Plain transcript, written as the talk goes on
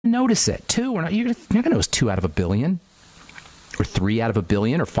notice it. Two, you're not going to notice 2 out of a billion, or 3 out of a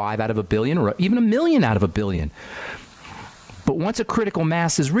billion, or 5 out of a billion, or even a million out of a billion. But once a critical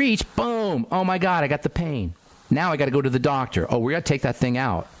mass is reached, boom, oh my God, I got the pain. Now I got to go to the doctor. Oh, we got to take that thing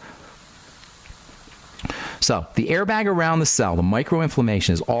out. So the airbag around the cell, the microinflammation,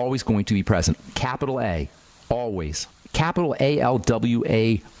 is always going to be present. Capital A, always. Capital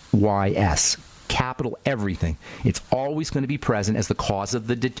ALWAYS. Capital everything. It's always going to be present as the cause of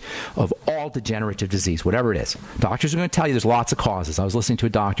of all degenerative disease, whatever it is. Doctors are going to tell you there's lots of causes. I was listening to a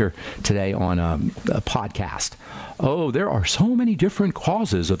doctor today on a podcast. Oh, there are so many different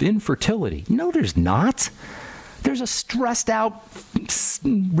causes of infertility. No, there's not. There's a stressed out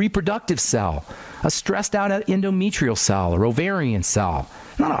reproductive cell, a stressed out endometrial cell, or ovarian cell.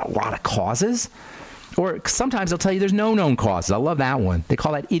 Not a lot of causes. Or sometimes they'll tell you there's no known causes. I love that one. They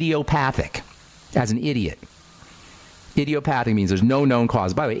call that idiopathic, as an idiot. Idiopathic means there's no known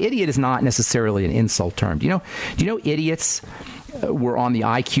cause. By the way, idiot is not necessarily an insult term. Do you know idiots were on the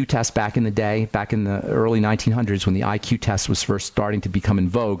IQ test back in the day, back in the early 1900s when the IQ test was first starting to become in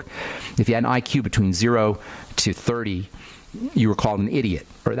vogue? If you had an IQ between 0 to 30, you were called an idiot,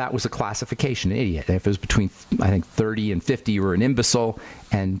 or that was a classification, an idiot. And if it was between, I think, 30 and 50, you were an imbecile,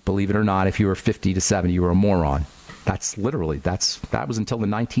 and believe it or not, if you were 50 to 70, you were a moron. That was until the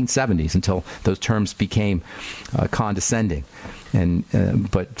 1970s, until those terms became condescending.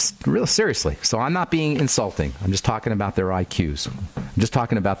 But real seriously, so I'm not being insulting. I'm just talking about their IQs. I'm just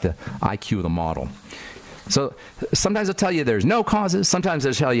talking about the IQ of the model. So sometimes they'll tell you there's no causes. Sometimes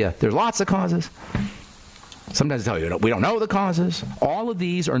they'll tell you there's lots of causes. Sometimes they'll tell you we don't know the causes. All of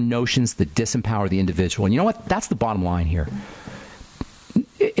these are notions that disempower the individual. And you know what? That's the bottom line here.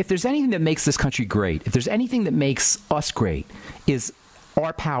 If there's anything that makes this country great, if there's anything that makes us great, is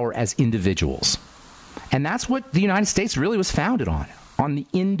our power as individuals. And that's what the United States really was founded on the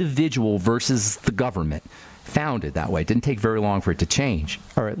individual versus the government. Founded that way. It didn't take very long for it to change,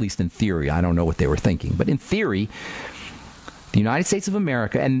 or at least in theory. I don't know what they were thinking. But in theory, the United States of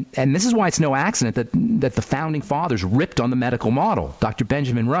America, and this is why it's no accident that the founding fathers ripped on the medical model. Dr.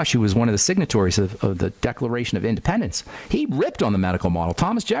 Benjamin Rush, who was one of the signatories of the Declaration of Independence, he ripped on the medical model.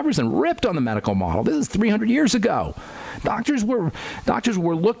 Thomas Jefferson ripped on the medical model. This is 300 years ago. Doctors were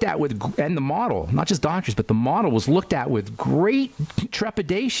looked at with, and the model, not just doctors, but the model was looked at with great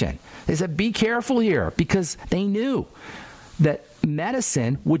trepidation. They said, be careful here, because they knew that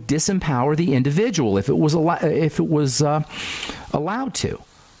medicine would disempower the individual if it was allowed to.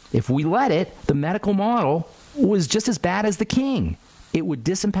 If we let it, the medical model was just as bad as the king. It would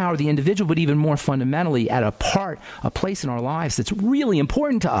disempower the individual, but even more fundamentally, at a place in our lives that's really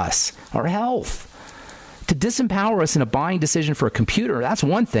important to us, our health. To disempower us in a buying decision for a computer, that's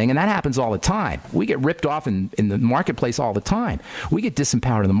one thing, and that happens all the time. We get ripped off in the marketplace all the time. We get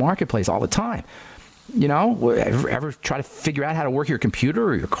disempowered in the marketplace all the time. You know, ever try to figure out how to work your computer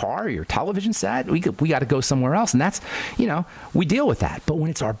or your car or your television set? We got to go somewhere else. And that's, we deal with that. But when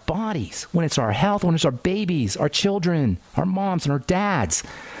it's our bodies, when it's our health, when it's our babies, our children, our moms and our dads,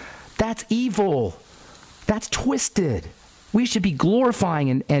 that's evil. That's twisted. We should be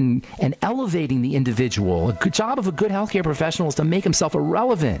glorifying and elevating the individual. A good job of a good healthcare professional is to make himself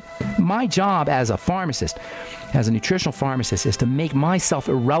irrelevant. My job as a pharmacist, as a nutritional pharmacist, is to make myself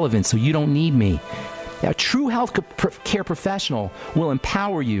irrelevant so you don't need me. A true health care professional will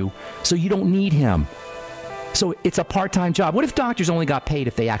empower you so you don't need him. So it's a part-time job. What if doctors only got paid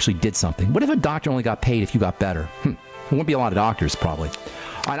if they actually did something? What if a doctor only got paid if you got better? There won't be a lot of doctors, probably. All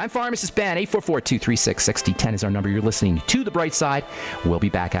right, I'm Pharmacist Ben. 844-236-6010 is our number. You're listening to The Bright Side. We'll be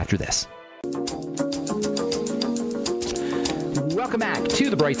back after this. Welcome back to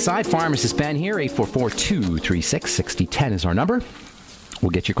The Bright Side. Pharmacist Ben here. 844-236-6010 is our number. We'll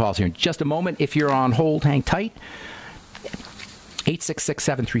get your calls here in just a moment. If you're on hold, hang tight.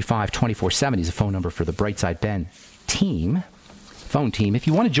 866-735-2470 is the phone number for the Bright Side Ben team. Phone team. If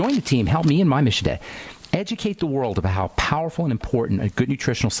you want to join the team, help me in my mission today. Educate the world about how powerful and important a good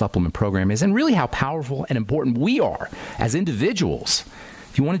nutritional supplement program is, and really how powerful and important we are as individuals.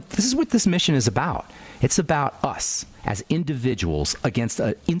 If you want to, this is what this mission is about. It's about us as individuals against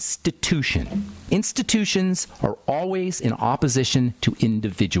an institution. Institutions are always in opposition to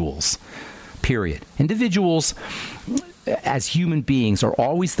individuals. Period. Individuals, as human beings, are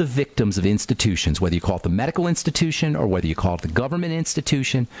always the victims of institutions, whether you call it the medical institution or whether you call it the government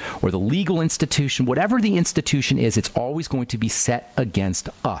institution or the legal institution. Whatever the institution is, it's always going to be set against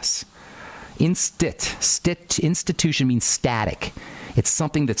us. Institution means static. It's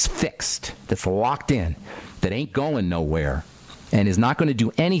something that's fixed, that's locked in, that ain't going nowhere. and is not going to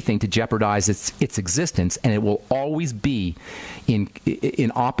do anything to jeopardize its existence, and it will always be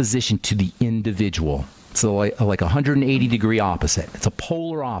in opposition to the individual. So like a 180-degree opposite. It's a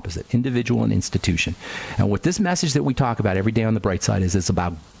polar opposite, individual and institution. And what this message that we talk about every day on The Bright Side is, it's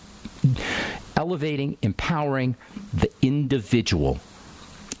about elevating, empowering the individual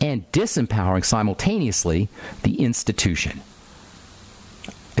and disempowering simultaneously the institution.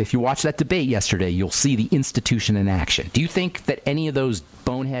 If you watch that debate yesterday, you'll see the institution in action. Do you think that any of those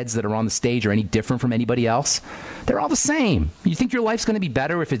boneheads that are on the stage are any different from anybody else? They're all the same. You think your life's going to be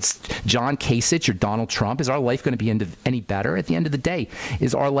better if it's John Kasich or Donald Trump? Is our life going to be any better? At the end of the day,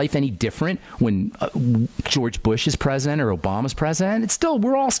 is our life any different when George Bush is president or Obama's president?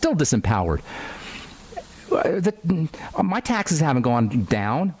 We're all still disempowered. My taxes haven't gone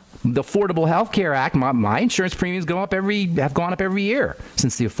down. The Affordable Health Care Act, my insurance premiums have gone up every year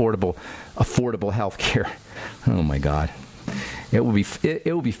since the Affordable Health Care. Oh my God, it would be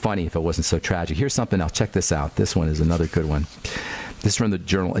funny if it wasn't so tragic. Here's something else. Check this out. This one is another good one. This is from the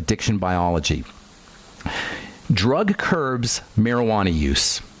journal Addiction Biology. Drug curbs marijuana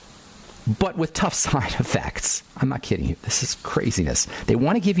use, but with tough side effects. I'm not kidding you. This is craziness. They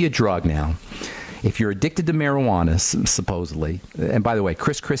want to give you a drug now. If you're addicted to marijuana, supposedly, and by the way,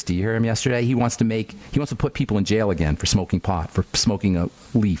 Chris Christie, you heard him yesterday. He wants to put people in jail again for smoking pot, for smoking a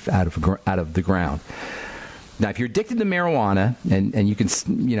leaf out of the ground. Now, if you're addicted to marijuana, and you can,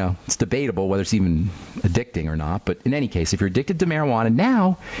 it's debatable whether it's even addicting or not. But in any case, if you're addicted to marijuana,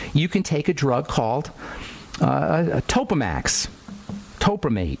 now you can take a drug called Topamax,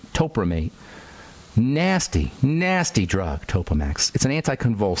 Topramate. Nasty drug, Topamax. It's an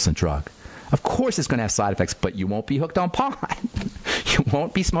anticonvulsant drug. Of course it's going to have side effects, but you won't be hooked on pot. You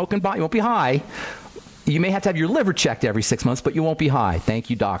won't be smoking pot. You won't be high. You may have to have your liver checked every 6 months, but you won't be high. Thank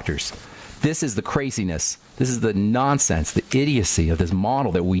you, doctors. This is the craziness. This is the nonsense, the idiocy of this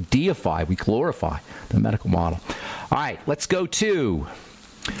model that we deify, we glorify, the medical model. All right, let's go to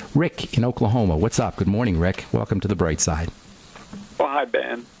Rick in Oklahoma. What's up? Good morning, Rick. Welcome to The Bright Side. Well, hi,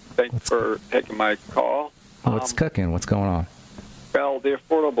 Ben. Thanks for taking my call. What's cooking? What's going on? Well, the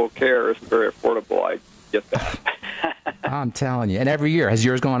affordable care isn't very affordable. I get that. I'm telling you. And every year. Has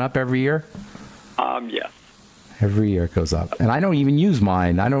yours gone up every year? Yes. Every year it goes up. And I don't even use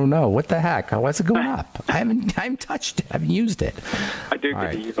mine. I don't know. What the heck? Why's it going up? I haven't touched it. I haven't used it. I do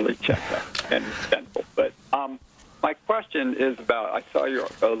get a yearly checkup and dental. But my question is about, I saw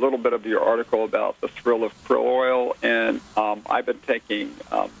a little bit of your article about the thrill of krill oil, and I've been taking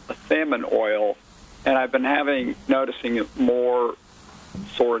a salmon oil, and I've been noticing more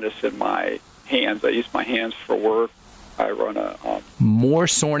soreness in my hands. I use my hands for work. I run a... more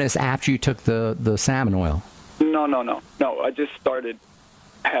soreness after you took the salmon oil? No. I just started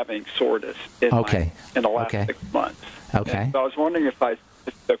having soreness in the last 6 months. Okay. And so I was wondering if the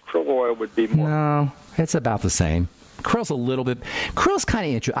krill oil would be more... No, it's about the same. Krill's kind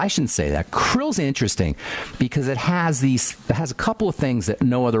of interesting. I shouldn't say that. Krill's interesting because it has a couple of things that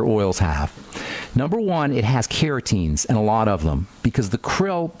no other oils have. Number one, it has carotenes, and a lot of them, because the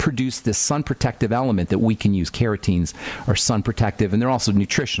krill produce this sun protective element that we can use. Carotenes are sun protective, and they're also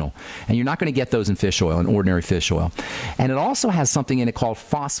nutritional. And you're not going to get those in fish oil, in ordinary fish oil. And it also has something in it called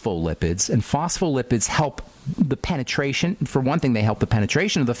phospholipids, and phospholipids help the penetration. For one thing, they help the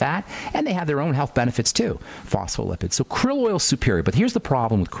penetration of the fat, and they have their own health benefits too, phospholipids. So krill oil is superior, but here's the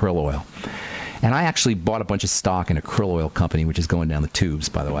problem with krill oil. And I actually bought a bunch of stock in a krill oil company, which is going down the tubes,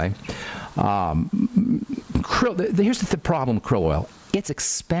 by the way. Here's the problem with krill oil. It's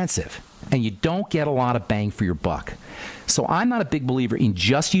expensive, and you don't get a lot of bang for your buck. So I'm not a big believer in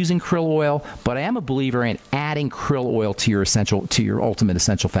just using krill oil, but I am a believer in adding krill oil to your ultimate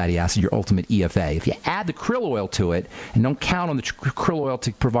essential fatty acid, your ultimate EFA. If you add the krill oil to it and don't count on the krill oil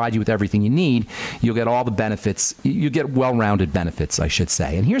to provide you with everything you need, you'll get all the benefits. You get well-rounded benefits, I should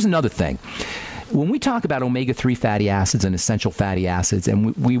say. And here's another thing. When we talk about omega-3 fatty acids and essential fatty acids,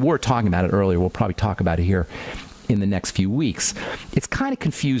 and we were talking about it earlier, we'll probably talk about it here in the next few weeks, it's kind of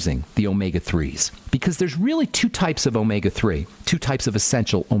confusing, the omega-3s, because there's really two types of omega-3, two types of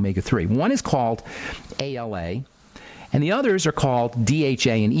essential omega-3. One is called ALA, and the others are called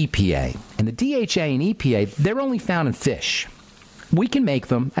DHA and EPA. And the DHA and EPA, they're only found in fish. We can make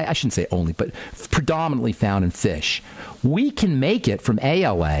them, I shouldn't say only, but predominantly found in fish. We can make it from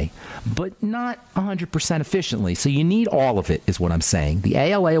ALA, but not 100% efficiently. So you need all of it, is what I'm saying. The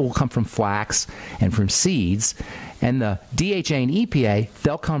ALA will come from flax and from seeds, and the DHA and EPA,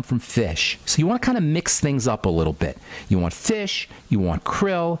 they'll come from fish. So you want to kind of mix things up a little bit. You want fish, you want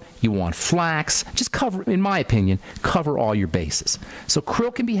krill, you want flax. Just cover, in my opinion, cover all your bases. So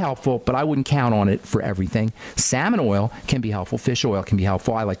krill can be helpful, but I wouldn't count on it for everything. Salmon oil can be helpful. Fish oil can be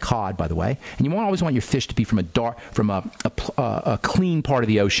helpful. I like cod, by the way. And you always want your fish to be from a clean part of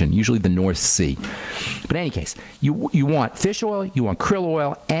the ocean, usually the North Sea. But in any case, you want fish oil, you want krill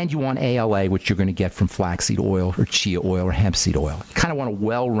oil, and you want ALA, which you're going to get from flaxseed oil or chia oil or hemp seed oil. You kind of want a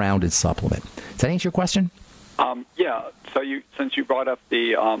well-rounded supplement. Does that answer your question? Yeah. So since you brought up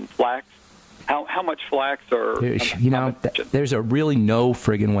the flax, how much flax or there's a really no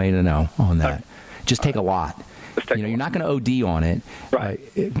friggin' way to know on that. Just take a lot. You're not going to OD on it, right?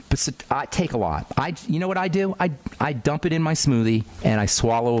 But I take a lot. You know what I do? I dump it in my smoothie and I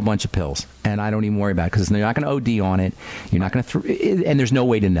swallow a bunch of pills, and I don't even worry about it because you're not going to OD on it. You're not going to, and there's no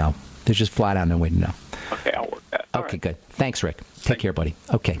way to know. There's just flat out no way to know. Okay, I'll work that. Okay, good. Thanks, Rick. Take care, buddy.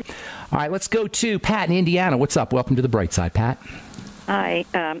 Okay. All right, let's go to Pat in Indiana. What's up? Welcome to the Bright Side, Pat. Hi.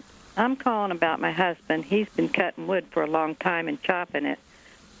 I'm calling about my husband. He's been cutting wood for a long time and chopping it.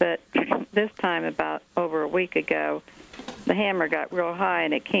 But this time, about over a week ago, the hammer got real high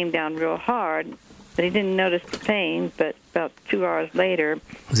and it came down real hard. But he didn't notice the pain. But about 2 hours later,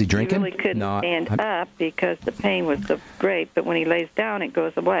 was he drinking? He really couldn't stand up because the pain was so great. But when he lays down, it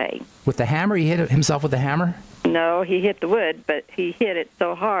goes away. With the hammer? He hit himself with the hammer? No, he hit the wood, but he hit it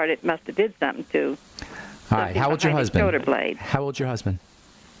so hard it must have did something to. All right. How old's your husband? Shoulder blade. How old's your husband?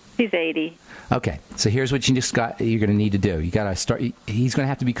 He's 80. Okay, so here's what you're going to need to do. You got to start. He's going to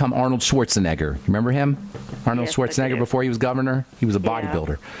have to become Arnold Schwarzenegger. Remember him? Arnold Schwarzenegger before he was governor. He was a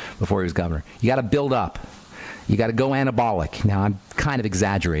bodybuilder before he was governor. You got to build up. You got to go anabolic. Now I'm kind of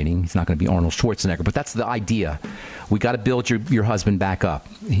exaggerating. He's not going to be Arnold Schwarzenegger, but that's the idea. We got to build your husband back up.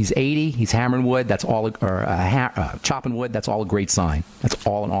 He's 80. He's hammering wood. That's all, chopping wood. That's all a great sign. That's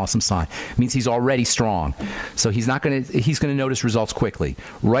all an awesome sign. It means he's already strong. So he's going to notice results quickly.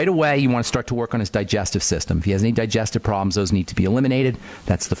 Right away, you want to start to work on his digestive system. If he has any digestive problems, those need to be eliminated.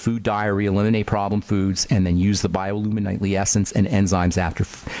 That's the food diary. Eliminate problem foods, and then use the BioLumin Nightly Essence and enzymes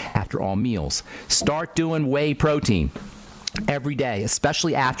after all meals. Start doing whey protein every day,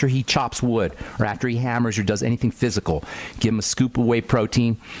 especially after he chops wood or after he hammers or does anything physical. Give him a scoop of whey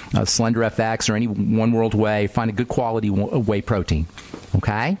protein, Slender FX or any One World Whey. Find a good quality whey protein,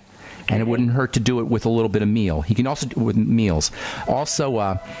 okay? And it wouldn't hurt to do it with a little bit of meal. He can also do it with meals.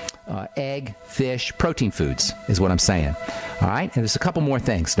 Also, egg, fish, protein foods is what I'm saying. All right? And there's a couple more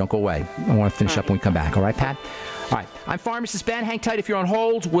things. Don't go away. I want to finish up when we come back. All right, Pat? All right. I'm Pharmacist Ben. Hang tight if you're on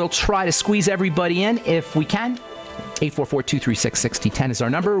hold. We'll try to squeeze everybody in if we can. 844-236-6010 is our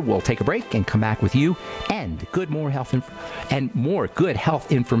number. We'll take a break and come back with you and more good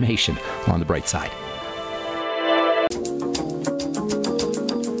health information on the Bright Side.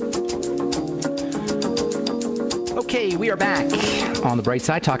 Okay, we are back on the Bright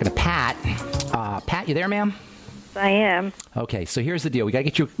Side talking to Pat. Pat, you there, ma'am? I am. Okay, so here's the deal. We got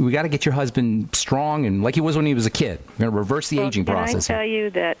to get your husband strong and like he was when he was a kid. We're going to reverse the aging process. Can I tell you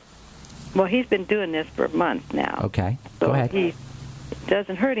that? Well, he's been doing this for a month now. Okay, so go ahead. It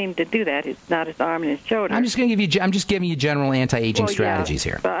doesn't hurt him to do that. It's not his arm and his shoulder. I'm just giving you general anti-aging strategies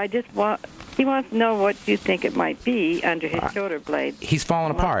here. But he wants to know what you think it might be under his shoulder blade. How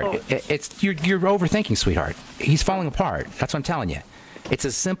falling apart. You're overthinking, sweetheart. He's falling apart. That's what I'm telling you. It's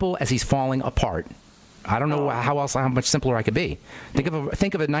as simple as he's falling apart. I don't know how much simpler I could be. Think of a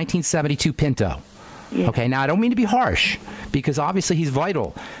 1972 Pinto. Yeah. Okay, now I don't mean to be harsh because obviously he's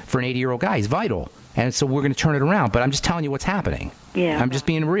vital for an 80-year-old guy. He's vital. And so we're going to turn it around. But I'm just telling you what's happening. Yeah. I'm just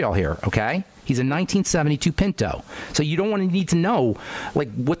being real here, okay? He's a 1972 Pinto. So you don't need to know like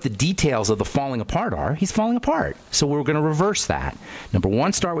what the details of the falling apart are. He's falling apart. So we're going to reverse that. Number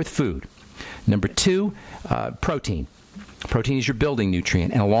one, start with food. Number two, protein. Protein is your building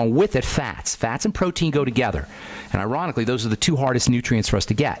nutrient, and along with it, fats. Fats and protein go together. And ironically, those are the two hardest nutrients for us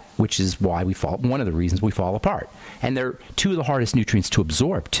to get, which is why one of the reasons we fall apart. And they're two of the hardest nutrients to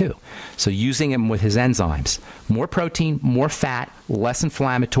absorb, too. So using them with his enzymes. More protein, more fat, less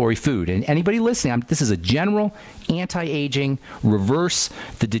inflammatory food. And anybody listening, this is a general anti-aging, reverse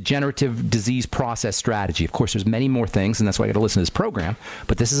the degenerative disease process strategy. Of course, there's many more things, and that's why you got to listen to this program,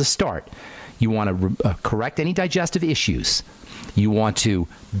 but this is a start. You want to correct any digestive issues. You want to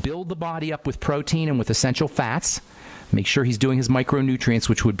build the body up with protein and with essential fats. Make sure he's doing his micronutrients,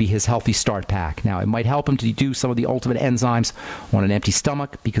 which would be his Healthy Start Pack. Now, it might help him to do some of the ultimate enzymes on an empty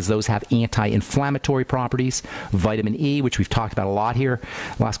stomach because those have anti-inflammatory properties. Vitamin E, which we've talked about a lot here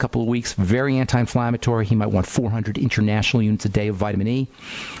the last couple of weeks, very anti-inflammatory. He might want 400 international units a day of vitamin E.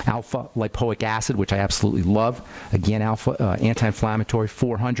 Alpha lipoic acid, which I absolutely love. Again, alpha anti-inflammatory,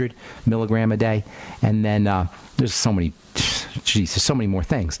 400 milligram a day. And then there's so many more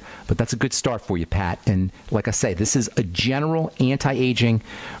things. But that's a good start for you, Pat. And like I say, this is a general anti-aging,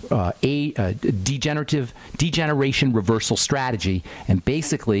 degeneration reversal strategy. And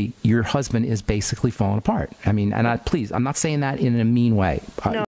basically, your husband is basically falling apart. I mean, and please, I'm not saying that in a mean way. No.